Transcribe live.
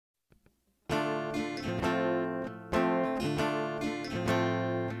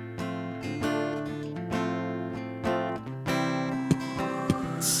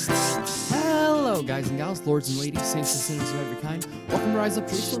Hello, guys and gals, lords and ladies, saints and sinners of every kind. Welcome to Rise Up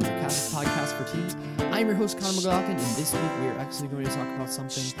Jerusalem, your Catholic podcast for teens. I'm your host, Connor McLaughlin, and this week we are actually going to talk about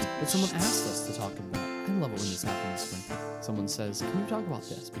something that someone asked us to talk about. I love it when this happens, when someone says, can we talk about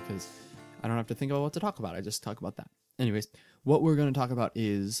this? Because I don't have to think about what to talk about, I just talk about that. Anyways, what we're going to talk about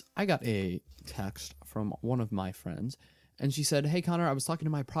is, I got a text from one of my friends, and she said, hey Connor, I was talking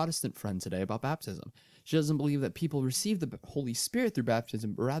to my Protestant friend today about baptism. She doesn't believe that people receive the Holy Spirit through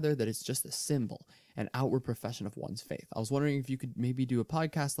baptism, but rather that it's just a symbol, an outward profession of one's faith. I was wondering if you could maybe do a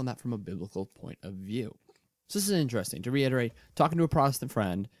podcast on that from a biblical point of view. So this is interesting. To reiterate, talking to a Protestant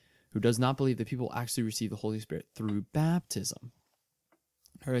friend who does not believe that people actually receive the Holy Spirit through baptism.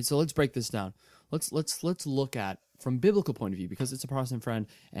 All right, so let's break this down. Let's look at from biblical point of view, because it's a Protestant friend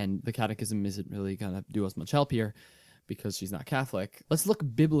and the catechism isn't really going to do us much help here because she's not Catholic. Let's look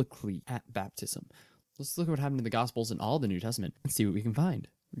biblically at baptism. Let's look at what happened in the Gospels and all the New Testament and see what we can find.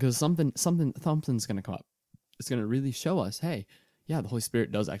 Because something's going to come up. It's going to really show us, hey, yeah, the Holy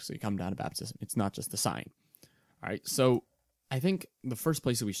Spirit does actually come down at baptism. It's not just a sign. All right, so I think the first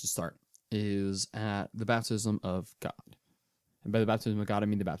place that we should start is at the baptism of God. And by the baptism of God, I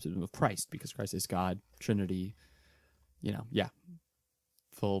mean the baptism of Christ, because Christ is God, Trinity,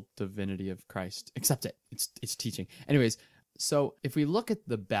 full divinity of Christ. Accept it. It's teaching. Anyways, so if we look at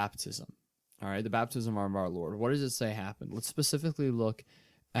the baptism, all right, the baptism of our Lord, what does it say happened? Let's specifically look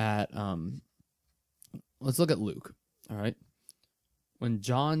at Luke, all right? When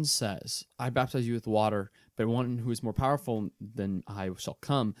John says, I baptize you with water, but one who is more powerful than I shall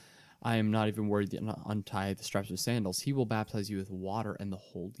come, I am not even worthy to untie the straps of sandals. He will baptize you with water and the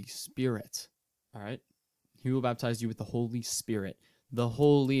Holy Spirit, all right? He will baptize you with the Holy Spirit. The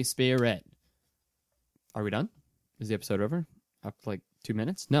Holy Spirit. Are we done? Is the episode over? Up to like 2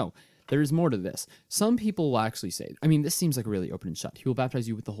 minutes? No. There is more to this. Some people will actually say, this seems like really open and shut. He will baptize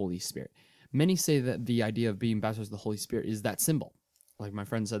you with the Holy Spirit. Many say that the idea of being baptized with the Holy Spirit is that symbol. Like my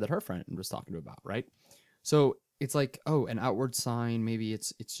friend said that her friend was talking about, right? So it's like, oh, an outward sign. Maybe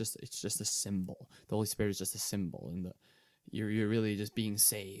it's just a symbol. The Holy Spirit is just a symbol, and you're really just being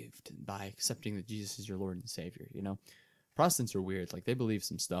saved by accepting that Jesus is your Lord and Savior. Protestants are weird. Like they believe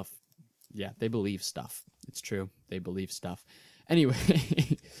some stuff. Yeah, they believe stuff. It's true. They believe stuff. Anyway.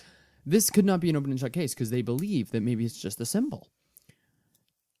 This could not be an open and shut case because they believe that maybe it's just a symbol.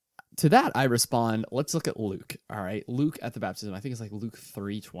 To that, I respond, let's look at Luke. All right, Luke at the baptism. I think it's like Luke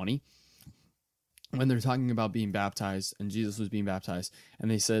 3:20. When they're talking about being baptized and Jesus was being baptized,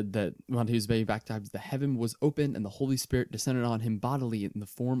 and they said that when he was being baptized, the heaven was opened and the Holy Spirit descended on him bodily in the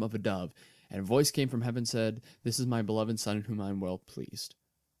form of a dove. And a voice came from heaven and said, this is my beloved Son in whom I am well pleased.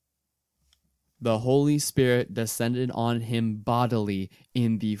 The Holy Spirit descended on him bodily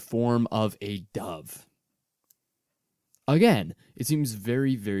in the form of a dove. Again, it seems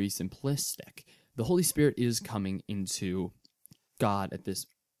very, very simplistic. The Holy Spirit is coming into God at this.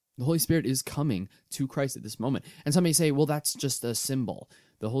 The Holy Spirit is coming to Christ at this moment. And some may say, well, that's just a symbol.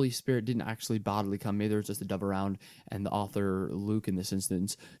 The Holy Spirit didn't actually bodily come. Maybe there was just a dove around, and the author, Luke in this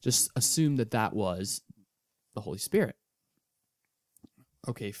instance, just assumed that was the Holy Spirit.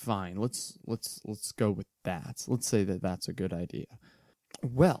 Okay, fine. Let's go with that. Let's say that that's a good idea.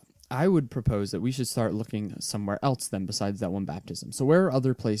 Well, I would propose that we should start looking somewhere else then besides that one baptism. So where are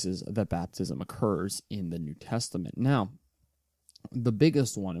other places that baptism occurs in the New Testament? Now, the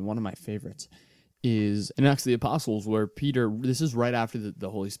biggest one and one of my favorites is in Acts of the Apostles, where Peter, this is right after the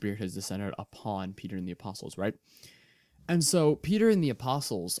Holy Spirit has descended upon Peter and the Apostles, right? And so Peter and the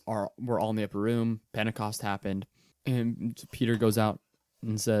Apostles were all in the upper room. Pentecost happened, and Peter goes out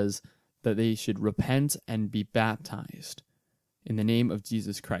and says that they should repent and be baptized in the name of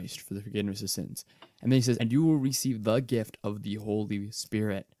Jesus Christ for the forgiveness of sins. And then he says, and you will receive the gift of the Holy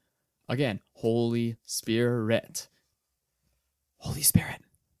Spirit. Again, Holy Spirit. Holy Spirit.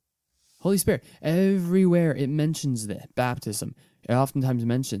 Holy Spirit. Everywhere it mentions the baptism, it oftentimes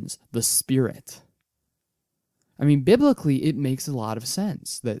mentions the Spirit. Biblically, it makes a lot of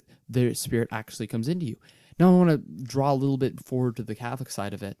sense that the Spirit actually comes into you. Now, I want to draw a little bit forward to the Catholic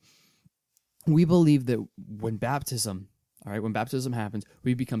side of it. We believe that when baptism happens,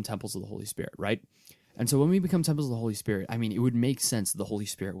 we become temples of the Holy Spirit, right? And so when we become temples of the Holy Spirit, it would make sense that the Holy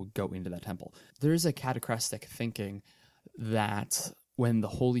Spirit would go into that temple. There is a catachrestic thinking that when the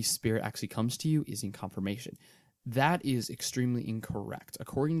Holy Spirit actually comes to you is in confirmation. That is extremely incorrect.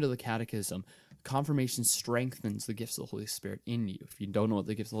 According to the Catechism, confirmation strengthens the gifts of the Holy Spirit in you. If you don't know what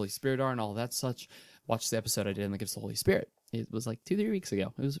the gifts of the Holy Spirit are and all that such, watch the episode I did on the gifts of the Holy Spirit. It was like 2-3 weeks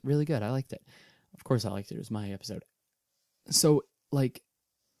ago. It was really good. I liked it. Of course I liked it. It was my episode. So,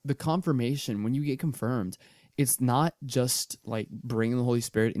 the confirmation, when you get confirmed, it's not just like bringing the Holy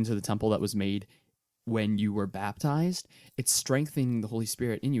Spirit into the temple that was made when you were baptized. It's strengthening the Holy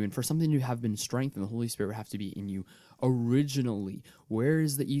Spirit in you. And for something to have been strengthened, the Holy Spirit would have to be in you originally. Where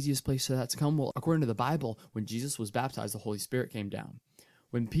is the easiest place for that to come? Well, according to the Bible, when Jesus was baptized, the Holy Spirit came down.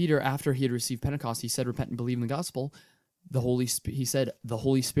 When Peter, after he had received Pentecost, he said, repent and believe in the gospel. He said, the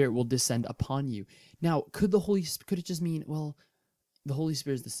Holy Spirit will descend upon you. Now, could it just mean, well, the Holy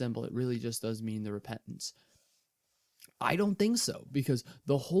Spirit is the symbol. It really just does mean the repentance. I don't think so, because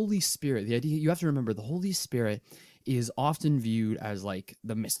the Holy Spirit, the idea, you have to remember, the Holy Spirit is often viewed as like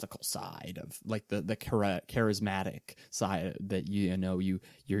the mystical side of like the charismatic side that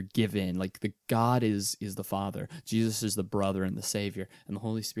you're given. Like the God is the Father, Jesus is the brother and the Savior, and the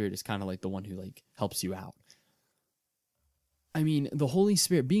Holy Spirit is kind of like the one who like helps you out. I mean, the Holy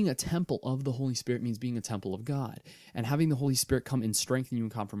Spirit, being a temple of the Holy Spirit means being a temple of God. And having the Holy Spirit come and strengthen you in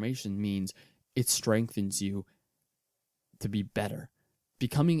confirmation means it strengthens you to be better.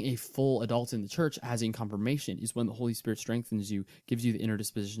 Becoming a full adult in the church, as in confirmation, is when the Holy Spirit strengthens you, gives you the inner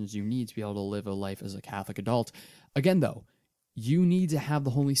dispositions you need to be able to live a life as a Catholic adult. Again, though, you need to have the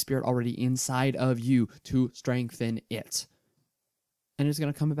Holy Spirit already inside of you to strengthen it. And it's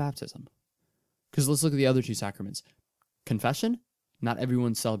going to come at baptism. Because let's look at the other two sacraments. Confession, not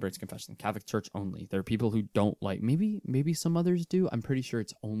everyone celebrates confession. Catholic Church only. There are people who don't like, maybe some others do. I'm pretty sure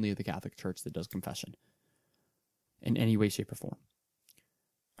it's only the Catholic Church that does confession in any way, shape, or form.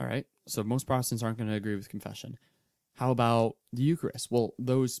 All right, so most Protestants aren't going to agree with confession. How about the Eucharist? Well,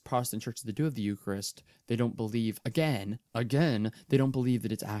 those Protestant churches that do have the Eucharist, they don't believe, again, they don't believe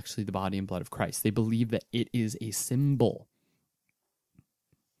that it's actually the body and blood of Christ. They believe that it is a symbol.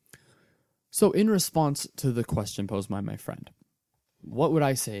 So in response to the question posed by my friend, what would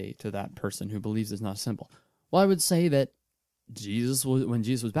I say to that person who believes it's not a symbol? Well, I would say that when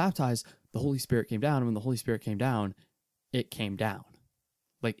Jesus was baptized, the Holy Spirit came down, and when the Holy Spirit came down, it came down.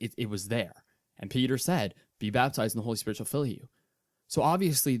 Like, it was there. And Peter said, be baptized and the Holy Spirit shall fill you. So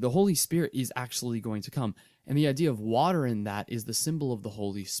obviously, the Holy Spirit is actually going to come. And the idea of water in that is the symbol of the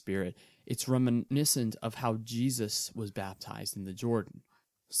Holy Spirit. It's reminiscent of how Jesus was baptized in the Jordan.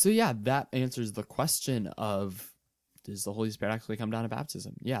 So yeah, that answers the question of, does the Holy Spirit actually come down at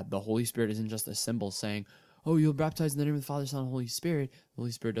baptism? Yeah, the Holy Spirit isn't just a symbol saying, oh, you'll baptize in the name of the Father, Son, and Holy Spirit. The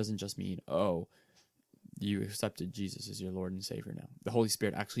Holy Spirit doesn't just mean, oh, you accepted Jesus as your Lord and Savior now. The Holy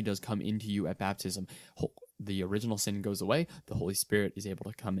Spirit actually does come into you at baptism. The original sin goes away. The Holy Spirit is able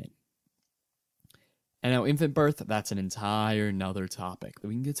to come in. And now infant birth, that's an entire another topic that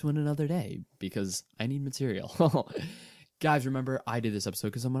we can get to in another day because I need material. Guys, remember, I did this episode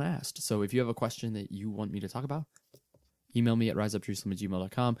because someone asked. So if you have a question that you want me to talk about, email me at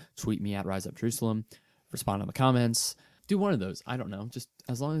riseupjerusalem@gmail.com, tweet me at riseupjerusalem, respond in the comments. Do one of those. I don't know. Just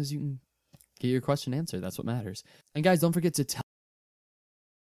as long as you can get your question answered, that's what matters. And guys, don't forget to tell